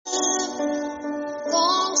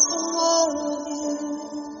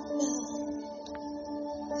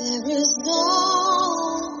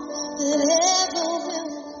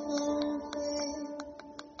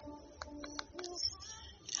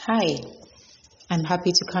I'm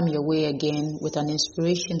happy to come your way again with an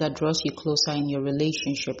inspiration that draws you closer in your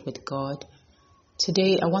relationship with God.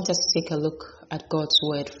 Today, I want us to take a look at God's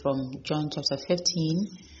word from John chapter 15,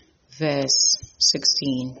 verse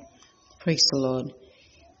 16. Praise the Lord.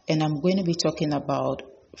 And I'm going to be talking about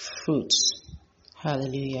fruits.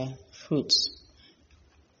 Hallelujah. Fruits.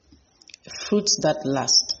 Fruits that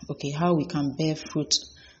last. Okay, how we can bear fruit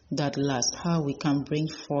that last. How we can bring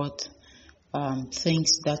forth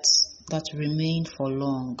things that remain for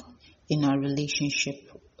long in our relationship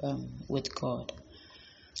with God.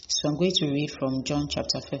 So I'm going to read from John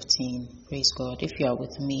chapter 15. Praise God. If you are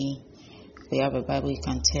with me, if you have a Bible, you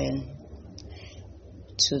can turn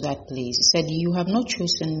to that place. He said, "You have not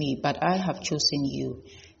chosen me, but I have chosen you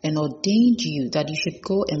and ordained you that you should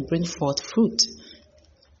go and bring forth fruit,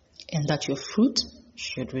 and that your fruit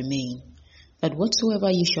should remain. That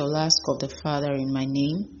whatsoever you shall ask of the Father in my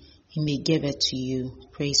name, He may give it to you."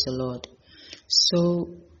 Praise the Lord.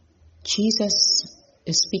 So Jesus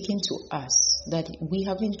is speaking to us that we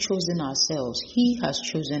haven't chosen ourselves. He has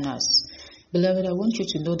chosen us. Beloved, I want you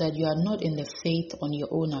to know that you are not in the faith on your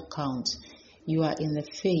own account. You are in the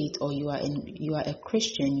faith, or you are a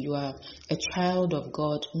Christian, you are a child of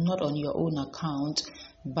God, not on your own account,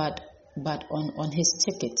 but on His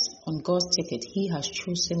ticket, on God's ticket. He has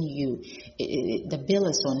chosen you. The bill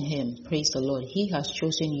is on Him. Praise the Lord. He has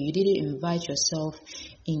chosen you. You didn't invite yourself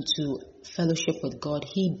into fellowship with God.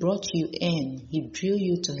 He brought you in. He drew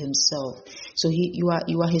you to Himself. So you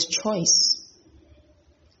are His choice.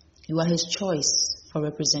 You are His choice for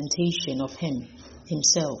representation of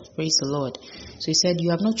Himself. Praise the Lord. So He said,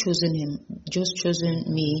 "You have not chosen Him, just chosen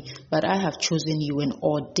me, but I have chosen you and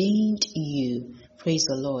ordained you." Praise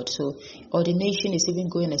the Lord. So ordination is even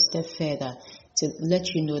going a step further to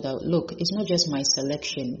let you know that, look, it's not just my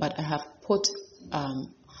selection, but I have put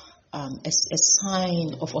a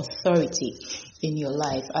sign of authority in your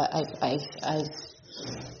life.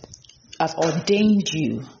 I've ordained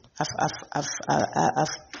you.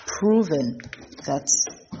 I've proven that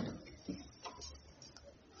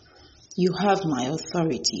you have my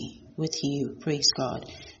authority with you. Praise God.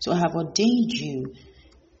 So I have ordained you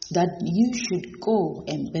that you should go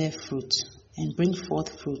and bear fruit and bring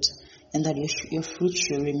forth fruit, and that your fruit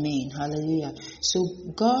should remain. Hallelujah. So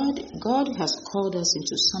God has called us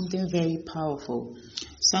into something very powerful,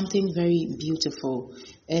 something very beautiful.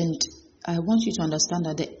 And I want you to understand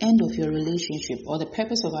that the end of your relationship, or the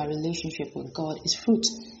purpose of our relationship with God, is fruit.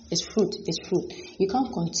 It's fruit. It's fruit. You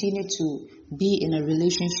can't continue to be in a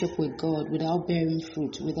relationship with God without bearing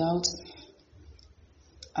fruit, without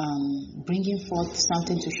bringing forth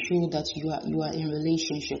something to show that you are in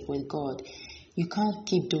relationship with God. You can't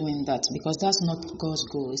keep doing that, because that's not God's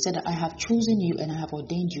goal. He said, "I have chosen you and I have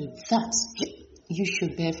ordained you that you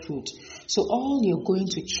should bear fruit." So all you're going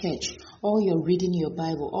to church, all you're reading your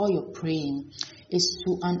Bible, all you're praying is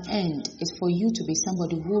to an end. It's for you to be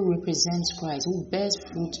somebody who represents Christ, who bears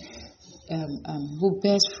fruit,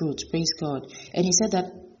 Praise God. And He said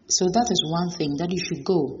that. So that is one thing, that you should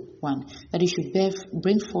go, that you should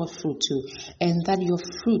bring forth fruit too, and that your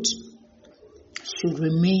fruit should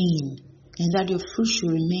remain,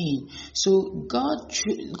 So God's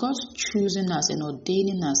choosing us and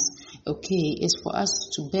ordaining us, okay, is for us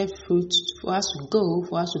to bear fruit, for us to go,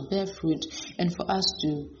 for us to bear fruit, and for us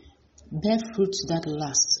to bear fruit that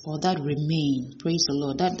lasts, or that remain. Praise the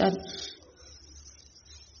Lord. That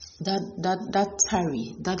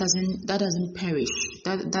tarry, that doesn't perish,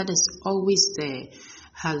 that is always there.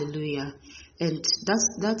 Hallelujah. And that's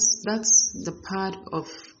the part of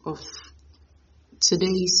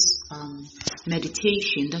today's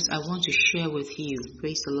meditation that I want to share with you.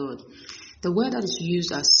 Praise the Lord. The word that is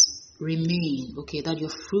used as remain, okay, that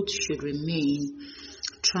your fruit should remain,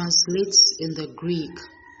 translates in the Greek,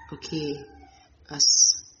 okay,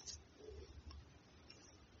 as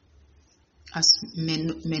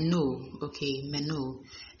meno, okay, meno,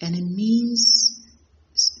 and it means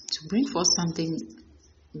to bring forth something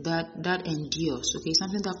that endures, okay,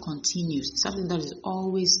 something that continues, something that is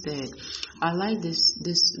always there. I like this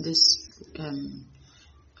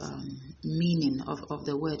meaning of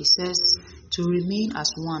the word. It says to remain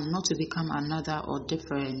as one, not to become another or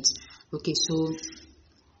different. Okay, so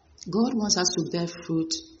God wants us to bear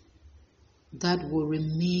fruit that will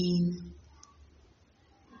remain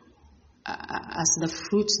as the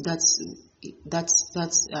fruit that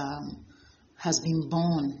has been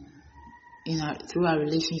born through our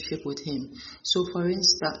relationship with Him. So, for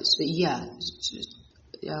instance,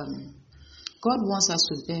 God wants us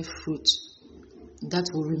to bear fruit that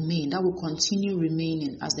will remain, that will continue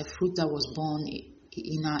remaining as the fruit that was born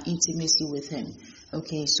in our intimacy with Him.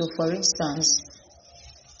 Okay, so for instance,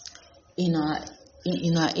 in our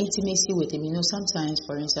in our intimacy with Him, sometimes,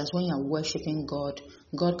 for instance, when you're worshiping God,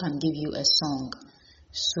 God can give you a song.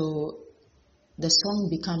 So the song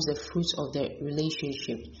becomes the fruit of the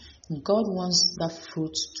relationship. God wants that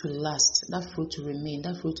fruit to last, that fruit to remain,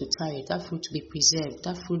 that fruit to tarry, that fruit to be preserved,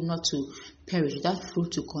 that fruit not to perish, that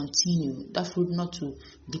fruit to continue, that fruit not to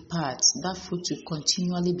depart, that fruit to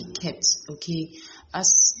continually be kept, okay,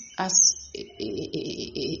 as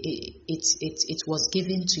it was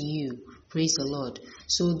given to you. Praise the Lord.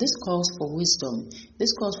 So this calls for wisdom.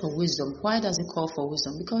 This calls for wisdom. Why does it call for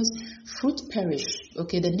wisdom? Because fruit perish.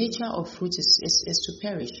 Okay, the nature of fruit is to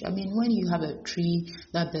perish. I mean, when you have a tree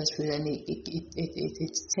that bears fruit and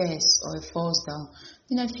it tears or it falls down,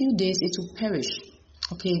 in a few days it will perish.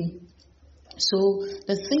 Okay, so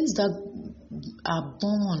the things that are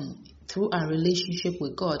born through our relationship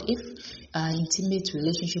with God, if our intimate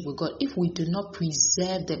relationship with God, if we do not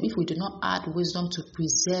preserve them, if we do not add wisdom to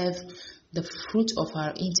preserve the fruit of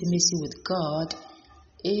our intimacy with God,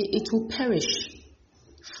 it will perish.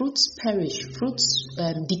 Fruits perish. Fruits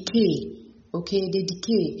decay. Okay, they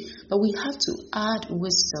decay. But we have to add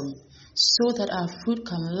wisdom so that our fruit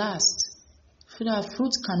can last, so that our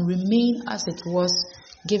fruit can remain as it was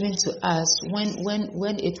given to us when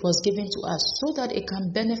it was given to us, so that it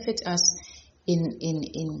can benefit us in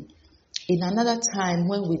another time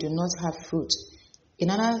when we do not have fruit, in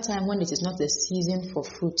another time when it is not the season for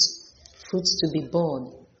fruits to be born.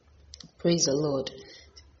 Praise the Lord.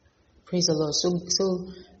 Praise the Lord.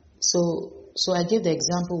 So I give the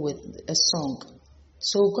example with a song.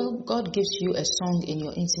 So God gives you a song in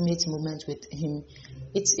your intimate moment with Him.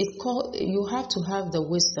 You have to have the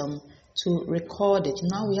wisdom to record it.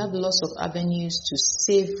 Now we have lots of avenues to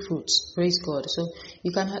save fruits. Praise God. So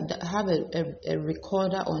you can have a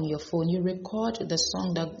recorder on your phone. You record the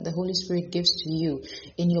song that the Holy Spirit gives to you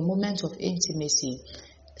in your moment of intimacy,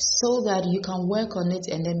 so that you can work on it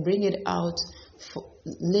and then bring it out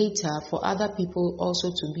later for other people also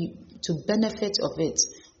to benefit of it,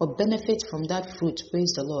 or benefit from that fruit.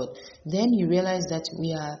 Praise the Lord. Then you realize that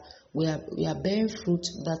we are bearing fruit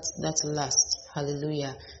that lasts.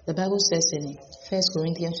 Hallelujah. The Bible says in 1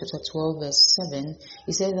 Corinthians chapter 12 verse 7,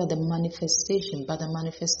 it says that the manifestation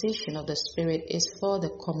of the Spirit is for the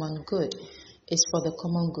common good. It's for the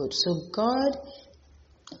common good. So God,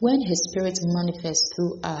 when His Spirit manifests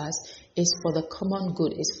through us, is for the common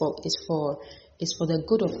good. It's for the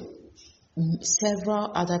good of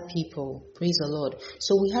several other people. Praise the Lord.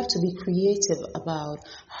 So we have to be creative about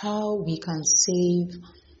how we can save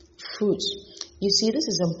fruit. You see, this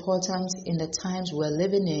is important in the times we're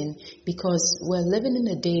living in, because we're living in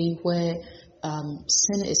a day where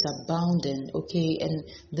sin is abounding, okay, and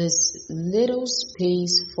there's little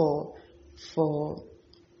space for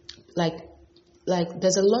like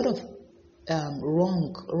there's a lot of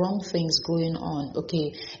wrong things going on,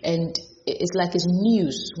 okay, and it's like it's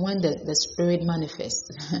news when the Spirit manifests.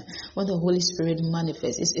 When the Holy Spirit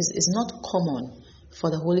manifests, it's not common for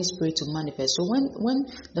the Holy Spirit to manifest. So when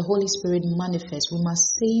the Holy Spirit manifests, we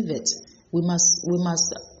must save it. We must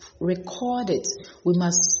record it. We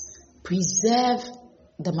must preserve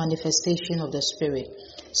the manifestation of the Spirit,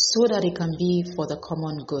 so that it can be for the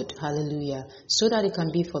common good. Hallelujah. So that it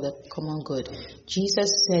can be for the common good.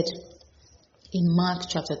 Jesus said in Mark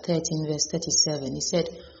chapter 13 verse 37, He said,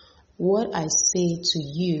 "What I say to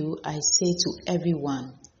you, I say to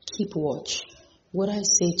everyone, keep watch. What I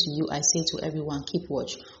say to you, I say to everyone, keep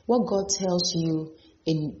watch." What God tells you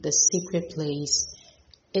in the secret place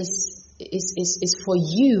is for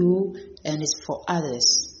you and is for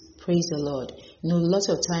others. Praise the Lord. Lots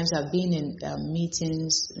of times I've been in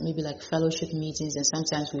meetings, maybe like fellowship meetings, and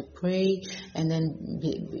sometimes we pray, and then,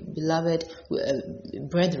 beloved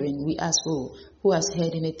brethren, we ask, who has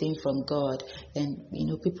heard anything from God? And,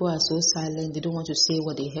 people are so silent. They don't want to say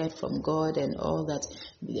what they heard from God and all that.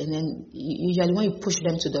 And then usually when you push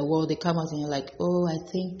them to the wall, they come out and you're like,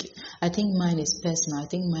 I think mine is personal. I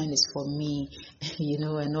think mine is for me,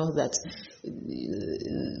 and all that.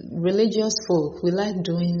 Religious folk, we like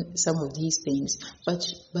doing some of these things, but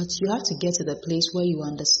you have to get to the place where you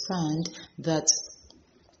understand that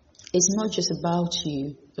it's not just about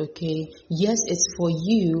you, okay? Yes, it's for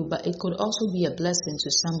you, but it could also be a blessing to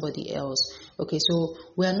somebody else, okay? So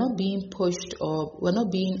we're not being pushed, or we're not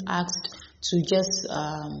being asked to just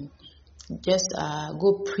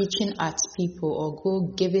go preaching at people, or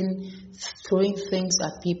go throwing things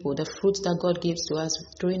at people, the fruits that God gives to us,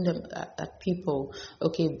 throwing them at people,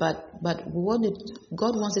 okay? But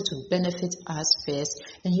God wants it to benefit us first,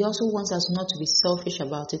 and He also wants us not to be selfish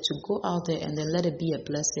about it, to go out there and then let it be a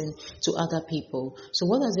blessing to other people. So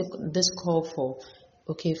what does this call for?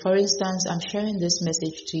 Okay, for instance, I'm sharing this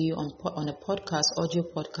message to you on a podcast, audio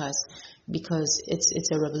podcast, because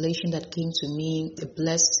it's a revelation that came to me. It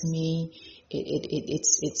blessed me.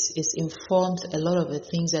 It's informed a lot of the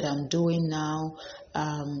things that I'm doing now.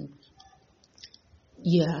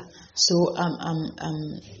 So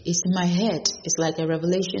it's in my head. It's like a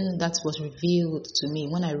revelation that was revealed to me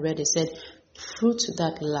when I read it. Said, fruit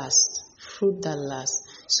that lasts. Fruit that lasts.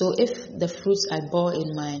 So if the fruits I bore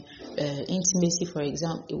in my intimacy, for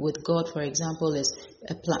example, with God, for example, is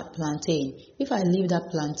a plantain. If I leave that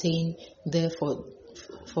plantain there for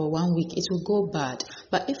 1 week, it will go bad.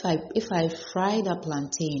 But if I fry that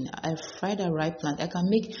plantain, I fry that ripe plantain, I can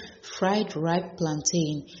make fried ripe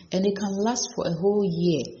plantain, and it can last for a whole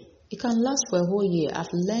year. It can last for a whole year.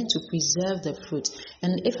 I've learned to preserve the fruit.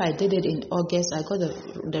 And if I did it in August, I got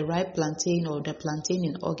the ripe plantain or the plantain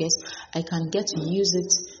in August, I can get to use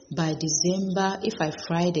it by December if I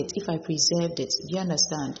fried it, if I preserved it. Do you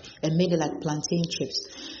understand? And made it like plantain chips.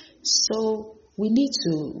 So we need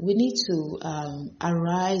to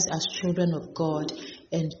arise as children of God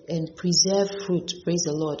and preserve fruit. Praise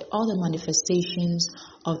the Lord. All the manifestations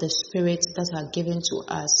of the Spirit that are given to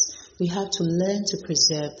us, we have to learn to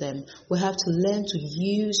preserve them. We have to learn to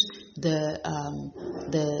use the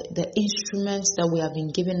instruments that we have been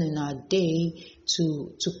given in our day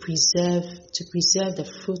to preserve the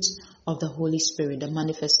fruit of the Holy Spirit, the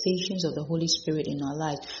manifestations of the Holy Spirit in our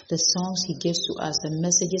lives, the songs He gives to us, the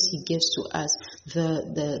messages He gives to us,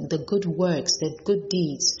 the good works, the good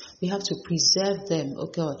deeds. We have to preserve them,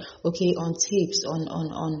 okay, on tapes,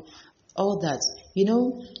 on all that. You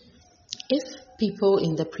know, if people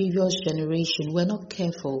in the previous generation were not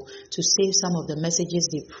careful to save some of the messages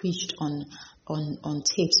they preached on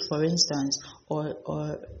tapes, for instance, or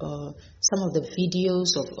some of the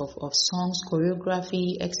videos of songs,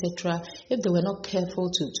 choreography, etc. If they were not careful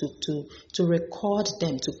to record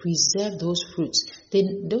them, to preserve those fruits,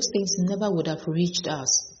 then those things never would have reached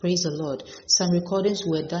us. Praise the Lord. Some recordings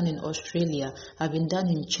were done in Australia, have been done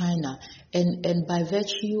in China, and by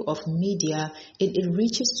virtue of media, it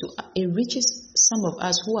reaches some of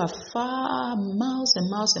us who are far miles and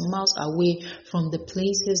miles and miles away from the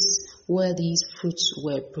places where these fruits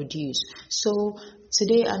were produced. So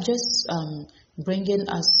today I'm just bringing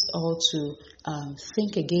us all to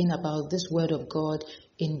think again about this word of God.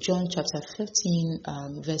 In John chapter 15,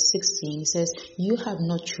 verse 16, it says, "You have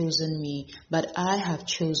not chosen me, but I have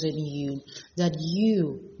chosen you, that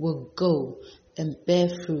you will go and bear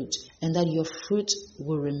fruit, and that your fruit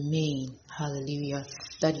will remain." Hallelujah.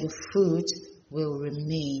 That your fruit will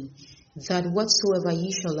remain. That whatsoever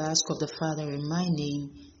you shall ask of the Father in my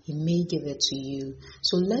name, He may give it to you.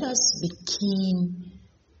 So let us be keen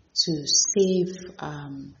to save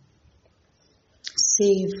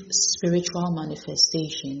spiritual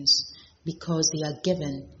manifestations, because they are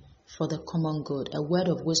given for the common good. A word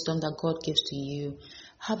of wisdom that God gives to you,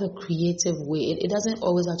 have a creative way. It doesn't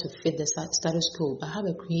always have to fit the status quo, but have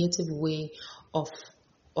a creative way of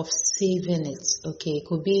saving it. Okay, it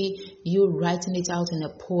could be you writing it out in a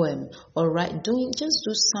poem, or do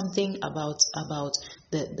something about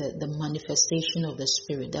the manifestation of the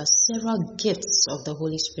Spirit. There are several gifts of the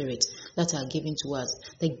Holy Spirit that are given to us.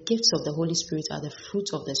 The gifts of the Holy Spirit are the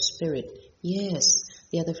fruit of the Spirit. Yes,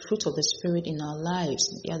 they are the fruit of the Spirit in our lives.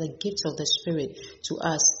 They are the gifts of the Spirit to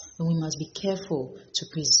us, and we must be careful to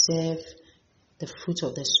preserve the fruit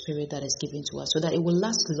of the Spirit that is given to us, so that it will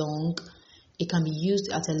last long. It can be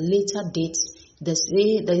used at a later date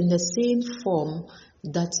in the same form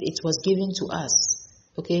that it was given to us.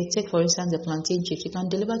 Okay, take for instance the plantain chips. It can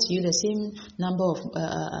deliver to you the same number of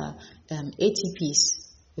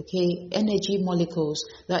ATPs, okay, energy molecules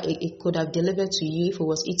that it could have delivered to you if it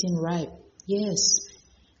was eaten ripe. Yes.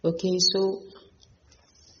 Okay, so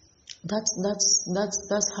that's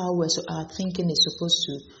how our thinking is supposed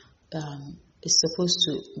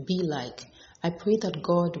to be like. I pray that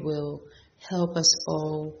God will help us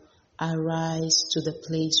all arise to the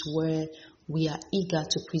place where we are eager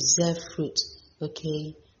to preserve fruit.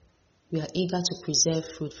 Okay, we are eager to preserve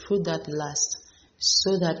fruit that lasts,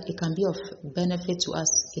 so that it can be of benefit to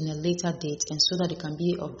us in a later date, and so that it can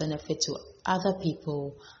be of benefit to other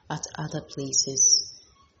people at other places.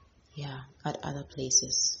 Yeah, at other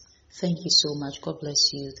places. Thank you so much. God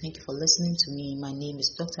bless you. Thank you for listening to me. My name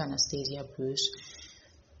is Dr. Anastasia Bruce.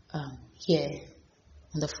 Here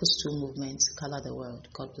on the Footstool Movement, Color the World.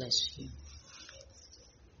 God bless you.